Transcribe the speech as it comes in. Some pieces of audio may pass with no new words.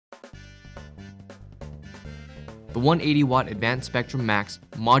180 watt Advanced Spectrum Max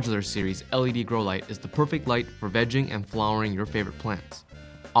Modular Series LED grow light is the perfect light for vegging and flowering your favorite plants,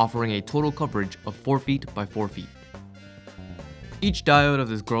 offering a total coverage of 4 feet by 4 feet. Each diode of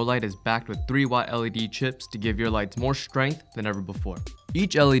this grow light is backed with 3 watt LED chips to give your lights more strength than ever before.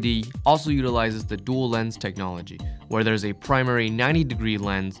 Each LED also utilizes the dual lens technology, where there's a primary 90-degree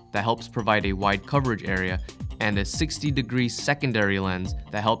lens that helps provide a wide coverage area and a 60-degree secondary lens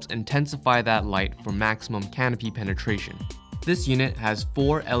that helps intensify that light for maximum canopy penetration. This unit has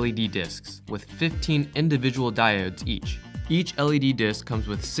 4 LED discs with 15 individual diodes each. Each LED disc comes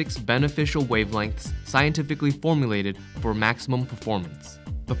with 6 beneficial wavelengths scientifically formulated for maximum performance.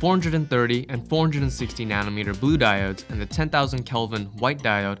 The 430 and 460 nanometer blue diodes and the 10,000 Kelvin white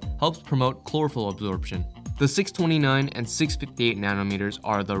diode helps promote chlorophyll absorption. The 629 and 658 nanometers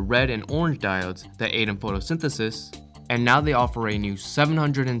are the red and orange diodes that aid in photosynthesis, and now they offer a new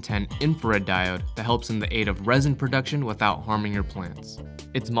 710 infrared diode that helps in the aid of resin production without harming your plants.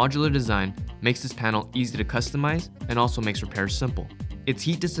 Its modular design makes this panel easy to customize and also makes repairs simple. Its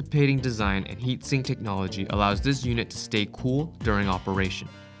heat dissipating design and heat sink technology allows this unit to stay cool during operation.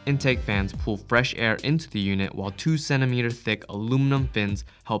 Intake fans pull fresh air into the unit, while 2 cm thick aluminum fins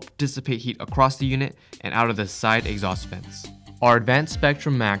help dissipate heat across the unit and out of the side exhaust vents. Our Advanced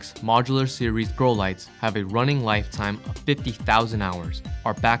Spectrum Max Modular Series grow lights have a running lifetime of 50,000 hours,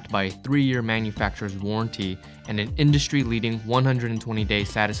 are backed by a 3-year manufacturer's warranty and an industry-leading 120-day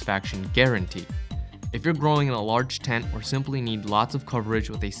satisfaction guarantee. If you're growing in a large tent or simply need lots of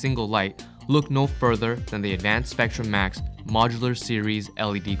coverage with a single light, look no further than the Advanced Spectrum Max Modular Series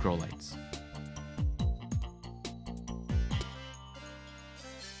LED grow lights.